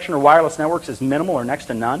 current protection of wireless networks is minimal or next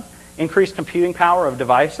to none, increased computing power of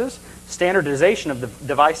devices, standardization of the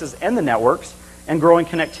devices and the networks, and growing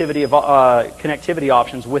connectivity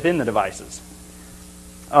options within the devices.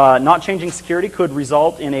 Not changing security could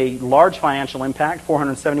result in a large financial impact,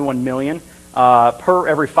 $471 million per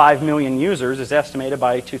every 5 million users is estimated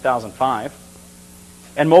by 2005.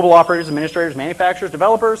 And mobile operators, administrators, manufacturers,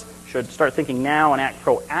 developers should start thinking now and act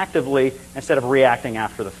proactively instead of reacting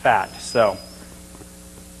after the fact. So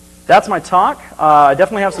that's my talk. I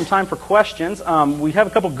definitely have some time for questions. We have a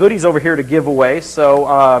couple goodies over here to give away, so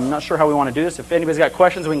I'm not sure how we want to do this. If anybody's got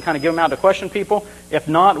questions, we can kind of give them out to question people. If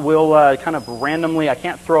not, we'll kind of randomly, I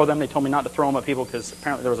can't throw them. They told me not to throw them at people because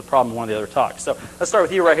apparently there was a problem in one of the other talks. So let's start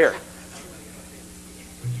with you right here.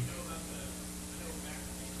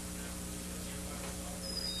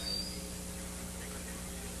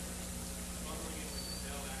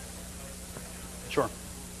 Sure.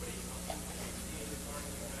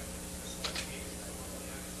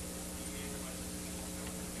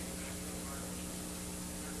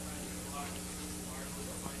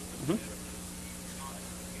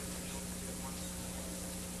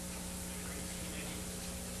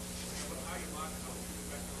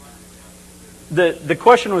 The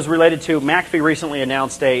question was related to McAfee recently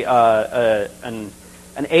announced an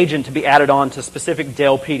agent to be added on to specific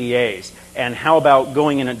Dell PDAs, and how about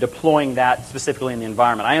going in and deploying that specifically in the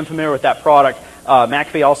environment. I am familiar with that product.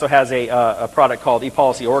 McAfee also has a product called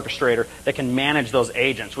ePolicy Orchestrator that can manage those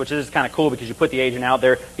agents, which is kind of cool because you put the agent out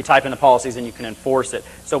there, you type in the policies, and you can enforce it.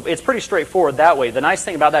 So it's pretty straightforward that way. The nice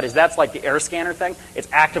thing about that is that's like the AirScanner thing. It's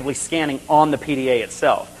actively scanning on the PDA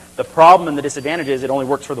itself. The problem and the disadvantage is it only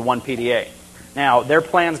works for the one PDA. Now, their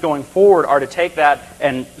plans going forward are to take that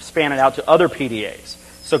and span it out to other PDAs.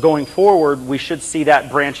 So going forward, we should see that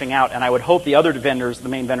branching out, and I would hope the other vendors, the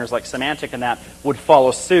main vendors like Symantec and that, would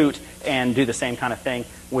follow suit and do the same kind of thing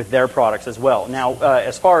with their products as well. Now,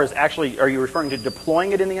 as far as actually, are you referring to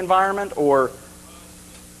deploying it in the environment, or?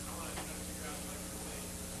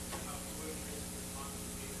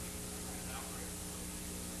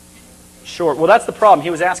 Sure. Well, that's the problem. He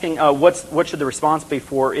was asking what should the response be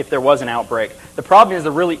for if there was an outbreak. The problem is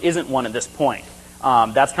there really isn't one at this point.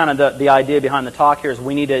 That's kind of the idea behind the talk here is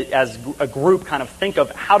we need to, as a group, kind of think of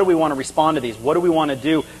how do we want to respond to these? What do we want to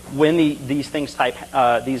do when these type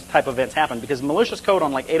of events happen? Because malicious code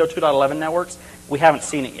on like 802.11 networks, we haven't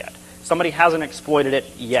seen it yet. Somebody hasn't exploited it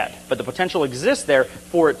yet, but the potential exists there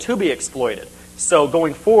for it to be exploited. So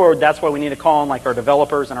going forward, that's why we need to call on like our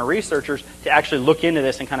developers and our researchers to actually look into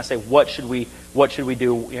this and kind of say what should we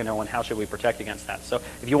do, you know, and how should we protect against that. So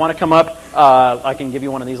if you want to come up, I can give you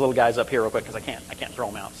one of these little guys up here real quick because I can't throw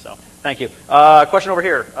them out. So thank you. Question over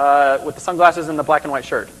here with the sunglasses and the black and white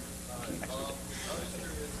shirt.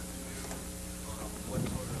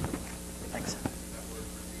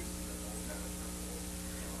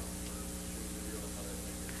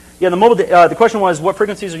 Yeah, the question was what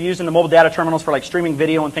frequencies are used in the mobile data terminals for like streaming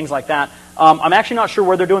video and things like that. I'm actually not sure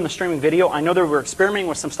where they're doing the streaming video. I know they were experimenting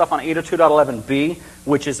with some stuff on 802.11b,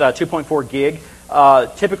 which is 2.4 gig.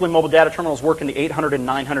 Typically, mobile data terminals work in the 800 and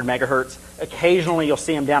 900 megahertz. Occasionally, you'll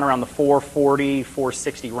see them down around the 440,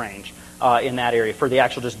 460 range in that area for the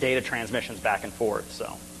actual just data transmissions back and forth.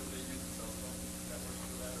 So.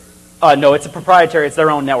 No, it's a proprietary. It's their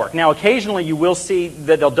own network. Now, occasionally you will see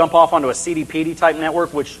that they'll dump off onto a CDPD type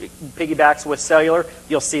network, which piggybacks with cellular.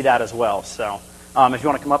 You'll see that as well. So, if you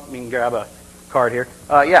want to come up, you can grab a card here.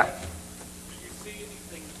 Yeah. Do you see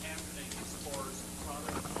anything happening as far as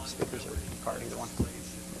product speakers or card, either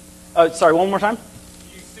one. Sorry, one more time. Do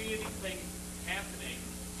you see anything happening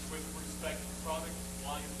with respect to product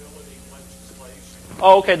liability legislation?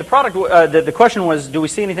 Oh, okay. The product. The question was, do we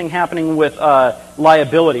see anything happening with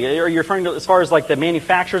liability? Are you referring to as far as like the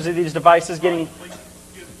manufacturers of these devices getting? Is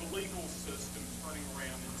the legal system turning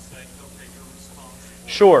around and saying, okay, you're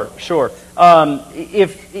responsible? Sure.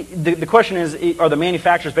 If the question is, are the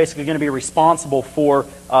manufacturers basically going to be responsible for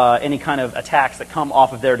any kind of attacks that come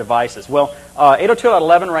off of their devices? Well,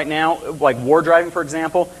 802.11 right now, like war driving, for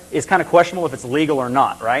example, is kind of questionable if it's legal or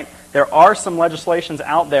not, right? There are some legislations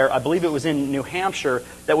out there, I believe it was in New Hampshire,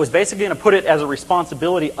 that was basically going to put it as a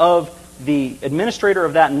responsibility of the administrator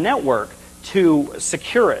of that network to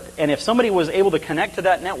secure it. And if somebody was able to connect to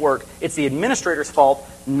that network, it's the administrator's fault,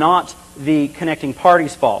 not the connecting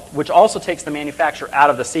party's fault, which also takes the manufacturer out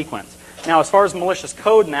of the sequence. Now, as far as malicious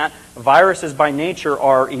code and that, viruses by nature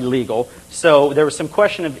are illegal. So there was some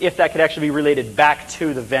question of if that could actually be related back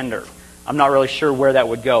to the vendor. I'm not really sure where that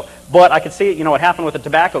would go. But I could see, you know, what happened with the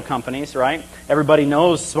tobacco companies, right? Everybody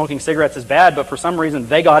knows smoking cigarettes is bad, but for some reason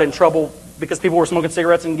they got in trouble because people were smoking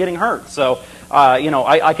cigarettes and getting hurt. So,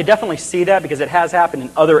 I could definitely see that because it has happened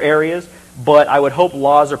in other areas, but I would hope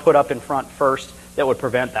laws are put up in front first that would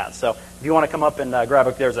prevent that. So if you want to come up and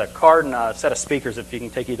grab there's a card and a set of speakers if you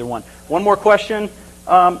can take either one. One more question.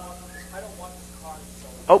 I don't want this card,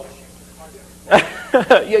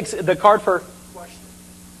 so the card for... question.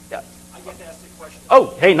 Yeah. I get to ask the question.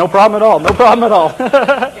 Oh, hey, no problem at all. No problem at all. Okay.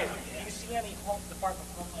 Do you see any Department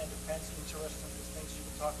of Homeland Defense interest in these things you've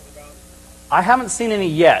been talking about? I haven't seen any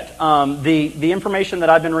yet. The information that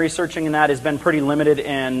I've been researching in that has been pretty limited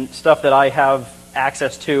and stuff that I have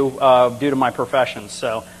access to due to my profession.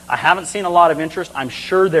 So I haven't seen a lot of interest. I'm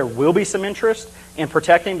sure there will be some interest in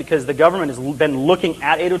protecting because the government has been looking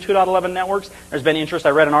at 802.11 networks. There's been interest. I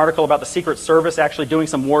read an article about the Secret Service actually doing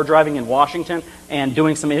some war driving in Washington and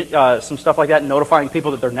doing some stuff like that, notifying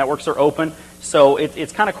people that their networks are open. So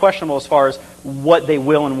it's kind of questionable as far as what they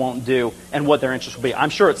will and won't do and what their interest will be. I'm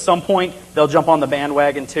sure at some point they'll jump on the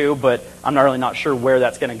bandwagon too, but I'm not really not sure where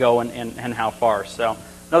that's going to go and how far. So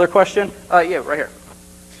another question? Yeah, right here.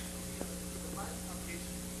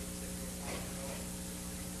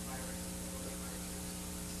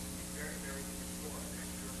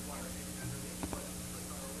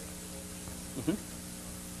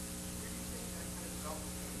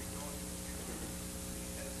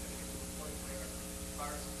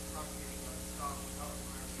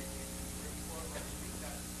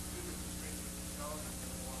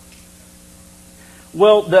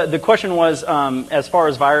 Well, the question was, as far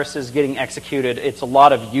as viruses getting executed, it's a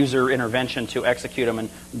lot of user intervention to execute them, and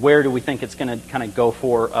where do we think it's going to kind of go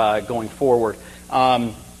for going forward?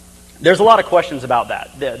 There's a lot of questions about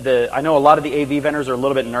that. I know a lot of the AV vendors are a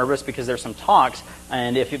little bit nervous because there's some talks,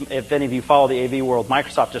 and if any of you follow the AV world,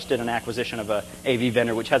 Microsoft just did an acquisition of an AV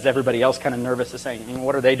vendor, which has everybody else kind of nervous to saying,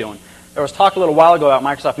 what are they doing? There was talk a little while ago about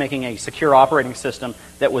Microsoft making a secure operating system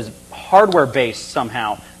that was hardware-based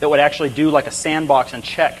somehow, that would actually do like a sandbox and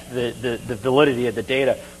check the validity of the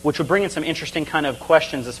data, which would bring in some interesting kind of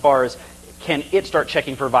questions as far as can it start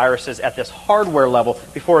checking for viruses at this hardware level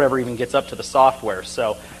before it ever even gets up to the software.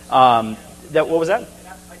 So, what was that?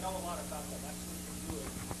 I know a lot about that. That's what you can do it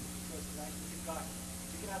because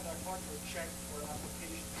you can have that hardware check for an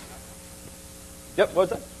application. Yep, what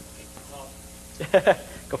was that?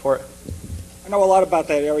 Go for it. I know a lot about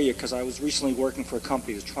that area because I was recently working for a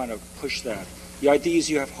company that's trying to push that. The idea is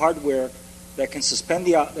you have hardware that can suspend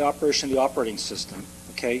the operation of the operating system.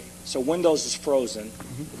 Okay, so Windows is frozen.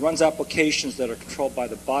 It runs applications that are controlled by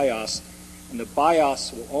the BIOS, and the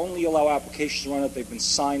BIOS will only allow applications to run if they've been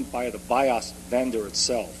signed by the BIOS vendor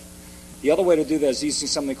itself. The other way to do that is using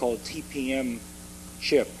something called a TPM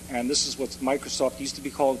chip, and this is what Microsoft used to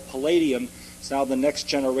be called Palladium. It's now the next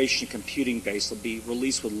generation computing base. It'll be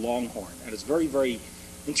released with Longhorn, and it's very, very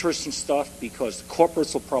interesting stuff because the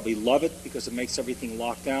corporates will probably love it because it makes everything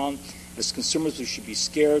locked down. As consumers, we should be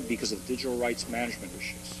scared because of digital rights management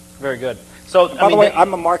issues. Very good. So, by the way,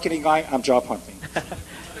 I'm a marketing guy. I'm job hunting.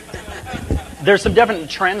 there's some definite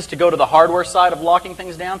trends to go to the hardware side of locking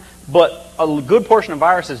things down, but a good portion of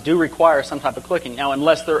viruses do require some type of clicking. Now,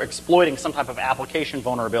 unless they're exploiting some type of application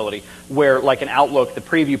vulnerability, where like in Outlook, the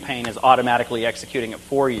preview pane is automatically executing it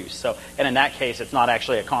for you. So, and in that case, it's not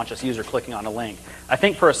actually a conscious user clicking on a link. I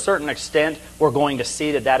think for a certain extent, we're going to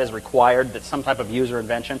see that that is required, that some type of user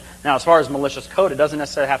invention. Now, as far as malicious code, it doesn't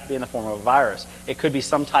necessarily have to be in the form of a virus. It could be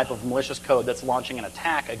some type of malicious code that's launching an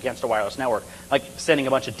attack against a wireless network, like sending a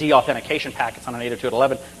bunch of deauthentication packets on an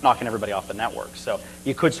 802.11, knocking everybody off the network. So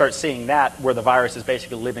you could start seeing that where the virus is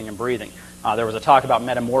basically living and breathing. There was a talk about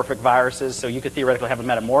metamorphic viruses, so you could theoretically have a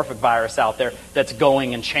metamorphic virus out there that's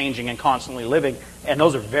going and changing and constantly living, and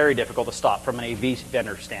those are very difficult to stop from an AV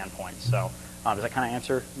vendor standpoint. So does that kind of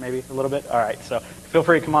answer maybe a little bit? All right, so feel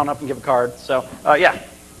free to come on up and give a card. So, yeah.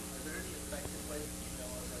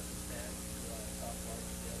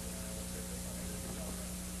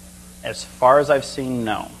 As far as I've seen,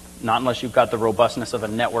 no. Not unless you've got the robustness of a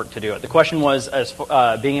network to do it. The question was as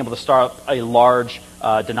being able to start a large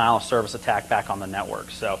denial of service attack back on the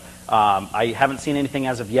network. So I haven't seen anything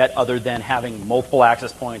as of yet other than having multiple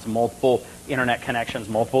access points, multiple internet connections,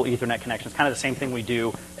 multiple Ethernet connections, kind of the same thing we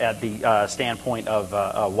do at the standpoint of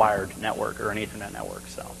a wired network or an Ethernet network.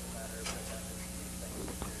 So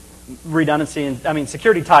redundancy, and I mean,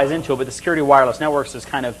 security ties into it, but the security of wireless networks is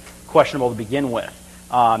kind of questionable to begin with.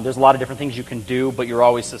 There's a lot of different things you can do, but you're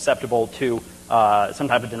always susceptible to some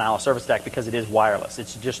type of denial of service attack because it is wireless.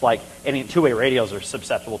 It's just like any two-way radios are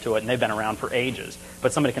susceptible to it, and they've been around for ages.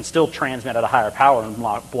 But somebody can still transmit at a higher power and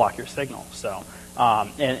block your signal. So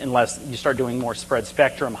unless you start doing more spread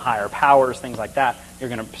spectrum, higher powers, things like that, you're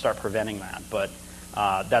going to start preventing that. But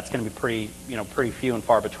that's going to be pretty few and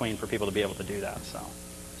far between for people to be able to do that. So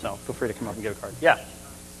feel free to come up and give a card. Yeah.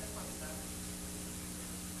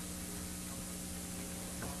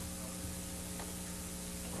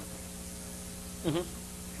 Mm-hmm.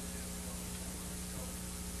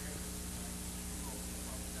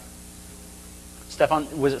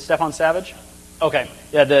 Was it Stefan Savage? Okay.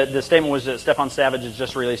 Yeah, the statement was that Stefan Savage has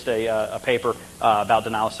just released a paper about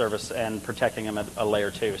denial of service and protecting them at a layer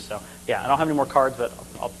 2. So, yeah, I don't have any more cards, but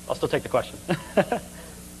I'll still take the question.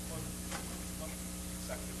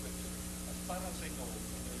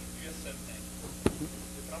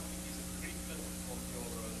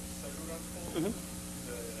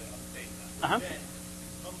 Uh-huh.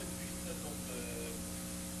 Not encrypted on the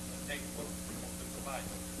network of the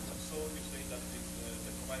provider. So you say that the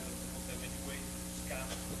provider does not have any way to scan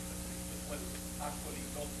well, actually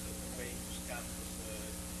not a way to scan because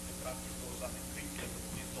the traffic goes unencrypted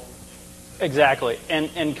and is all Exactly,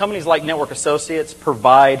 and companies like Network Associates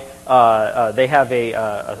provide. They have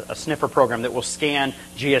a sniffer program that will scan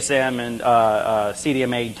GSM and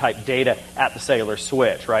CDMA type data at the cellular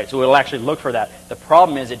switch, right? So it'll actually look for that. The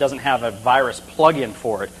problem is it doesn't have a virus plug-in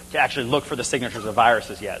for it to actually look for the signatures of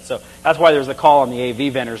viruses yet. So that's why there's the call on the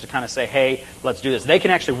AV vendors to kind of say, hey, let's do this. They can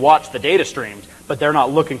actually watch the data streams, but they're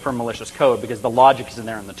not looking for malicious code because the logic is in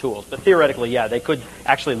there in the tools. But theoretically, yeah, they could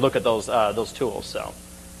actually look at those tools. So.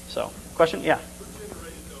 Question? Yeah.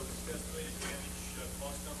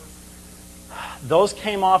 Those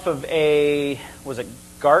came off of was it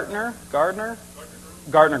Gartner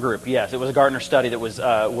Group? Yes, it was a Gartner study that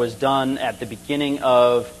was done at the beginning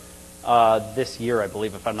of this year, I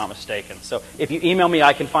believe, if I'm not mistaken. So if you email me,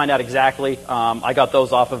 I can find out exactly. I got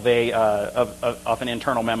those off of an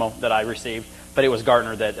internal memo that I received, but it was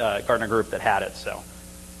Gartner Group that had it. So,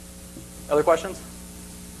 other questions?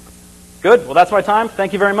 Good. Well, that's my time.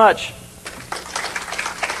 Thank you very much.